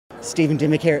Stephen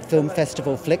Dimmick here at Film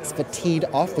Festival Flix for Teed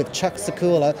Off with Chuck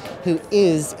Saculla, who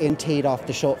is in Teed Off,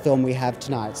 the short film we have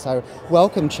tonight. So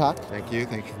welcome, Chuck. Thank you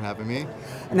for having me.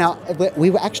 Now, we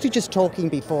were actually just talking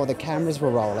before the cameras were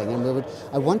rolling, and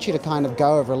I want you to kind of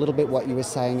go over a little bit what you were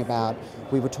saying about,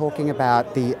 we were talking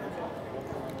about Not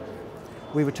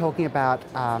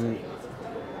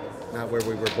where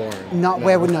we were born. No,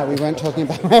 we weren't talking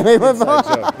about where we were born.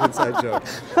 Inside joke.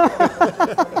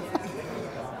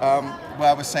 Well,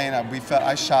 I was saying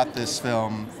I shot this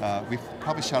film. We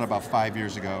probably shot about 5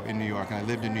 years ago in New York, and I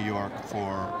lived in New York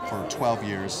for 12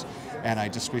 years, and I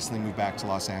just recently moved back to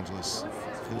Los Angeles.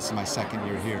 This is my second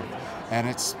year here, and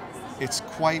it's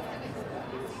quite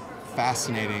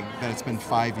fascinating that it's been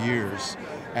 5 years.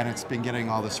 And it's been getting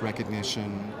all this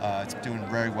recognition. It's doing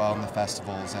very well in the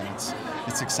festivals, and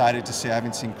it's exciting to see. I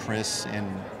haven't seen Chris in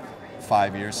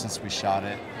 5 years since we shot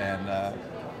it, and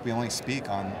we only speak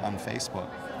on Facebook,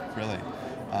 really.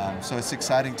 So it's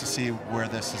exciting to see where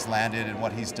this has landed and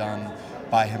what he's done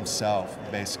by himself,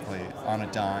 basically, on a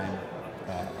dime.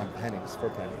 On pennies, for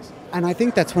pennies. And I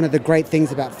think that's one of the great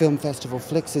things about Film Festival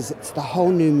Flix is it's the whole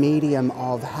new medium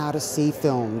of how to see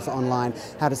films online,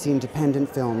 how to see independent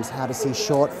films, how to see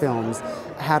short films,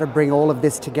 how to bring all of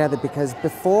this together, because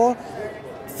before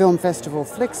Film Festival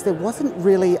Flix there wasn't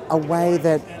really a way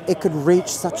that it could reach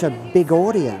such a big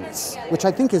audience, which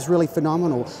I think is really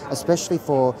phenomenal, especially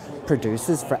for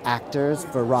producers, for actors,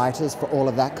 for writers, for all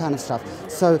of that kind of stuff.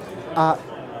 So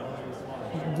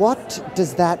what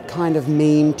does that kind of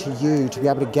mean to you to be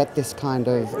able to get this kind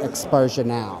of exposure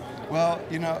now? Well,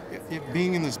 you know,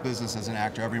 being in this business as an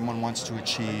actor, everyone wants to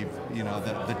achieve, you know,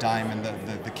 the diamond,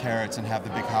 the carrots, and have the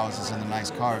big houses and the nice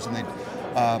cars. And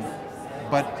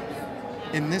but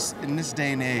in this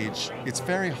day and age, it's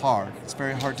very hard. It's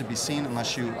very hard to be seen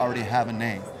unless you already have a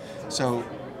name. So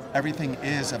everything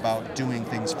is about doing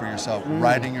things for yourself,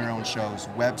 writing your own shows,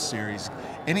 web series,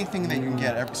 anything that you can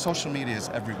get. Social media is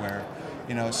everywhere.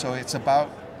 You know, so it's about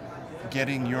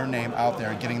getting your name out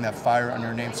there, getting that fire on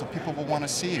your name, so people will want to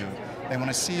see you. They want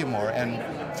to see you more. And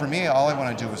for me, all I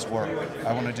want to do is work.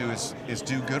 I want to do is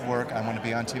do good work. I want to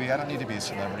be on TV. I don't need to be a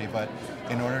celebrity, but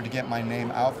in order to get my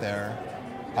name out there,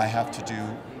 I have to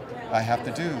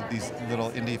do these little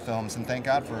indie films. And thank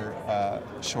God for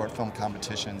short film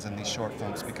competitions and these short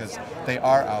films, because they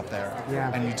are out there,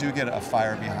 and you do get a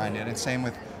fire behind it. And same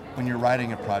with when you're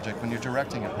writing a project, when you're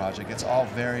directing a project, it's all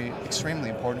extremely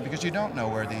important, because you don't know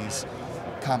where these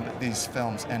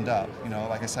films end up. You know,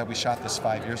 like I said, we shot this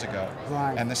 5 years ago,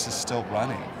 and this is still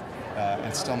running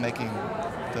and still making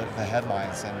the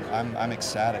headlines. And I'm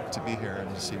ecstatic to be here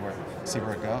and to see where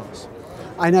it goes.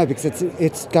 I know, because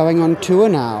it's going on tour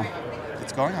now.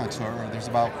 It's going on tour. There's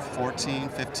about 14,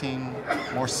 15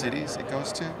 more cities it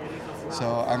goes to.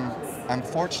 So I'm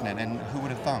fortunate, and who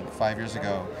would have thunk 5 years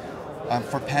ago?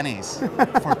 For pennies,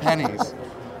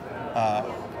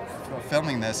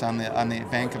 filming this on the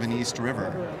bank of an East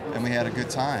River, and we had a good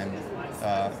time,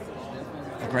 a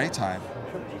great time.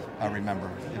 I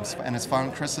remember, and it's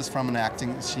fun. Chris is from an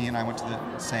acting. She and I went to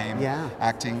the same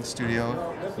acting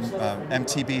studio,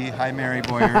 MTB. Hi, Mary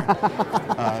Boyer,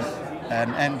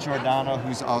 and Giordano,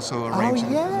 who's also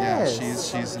arranging. Oh, yes.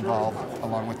 Yeah, she's involved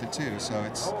along with it too. So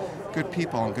it's good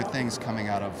people and good things coming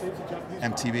out of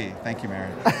MTV. Thank you, Mary.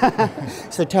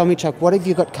 So tell me, Chuck, what have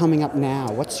you got coming up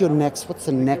now? What's the next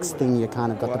thing you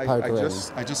kind of got the poker in?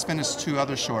 I just finished 2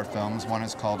 other short films. One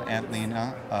is called Aunt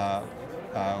Lena.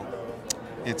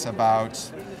 It's about,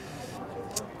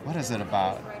 what is it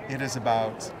about? It is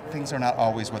about things are not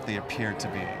always what they appear to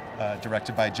be.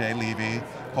 Directed by Jay Levy.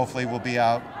 Hopefully will be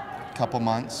out a couple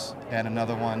months. And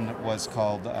another one was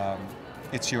called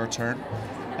It's Your Turn.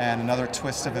 And another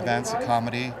twist of events, a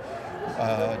comedy,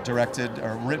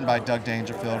 written by Doug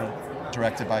Dangerfield,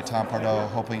 directed by Tom Pardo,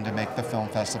 hoping to make the film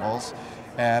festivals.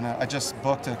 And I just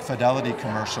booked a Fidelity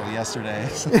commercial yesterday,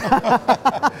 so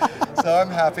I'm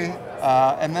happy.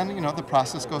 And then, you know, the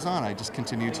process goes on. I just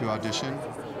continue to audition,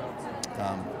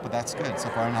 but that's good so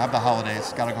far. And I have the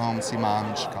holidays. Got to go home and see Mom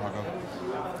in Chicago.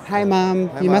 Hi, Mom.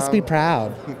 Hi, you Mom. must be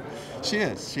proud. She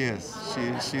is.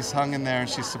 She's hung in there, and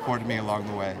she's supported me along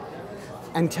the way.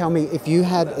 And tell me, if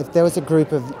there was a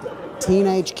group of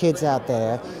teenage kids out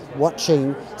there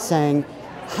watching, saying,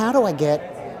 "How do I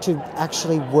get to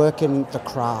actually work in the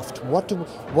craft?" What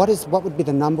would be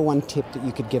the #1 tip that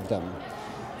you could give them?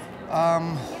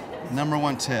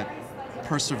 #1 tip: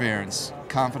 perseverance,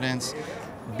 confidence,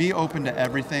 be open to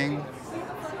everything.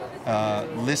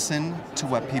 Listen to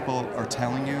what people are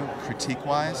telling you,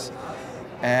 critique-wise,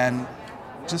 and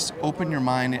just open your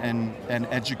mind and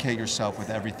educate yourself with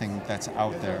everything that's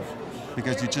out there,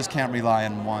 because you just can't rely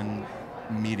on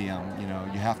medium. You know,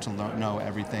 you have to know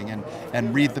everything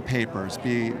and read the papers,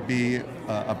 be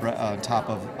on top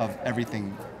of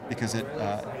everything, because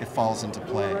it falls into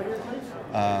play.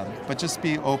 But just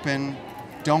be open,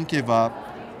 don't give up.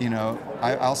 You know,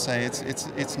 I'll say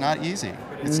it's not easy.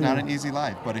 It's not an easy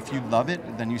life, but if you love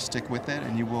it, then you stick with it,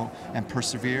 and you will, and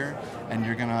persevere, and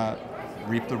you're gonna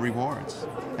reap the rewards,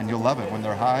 and you'll love it when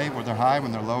they're high,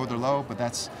 when they're low, they're low. But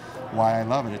that's why I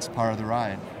love it. It's part of the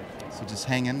ride. So just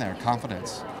hang in there,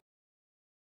 confidence.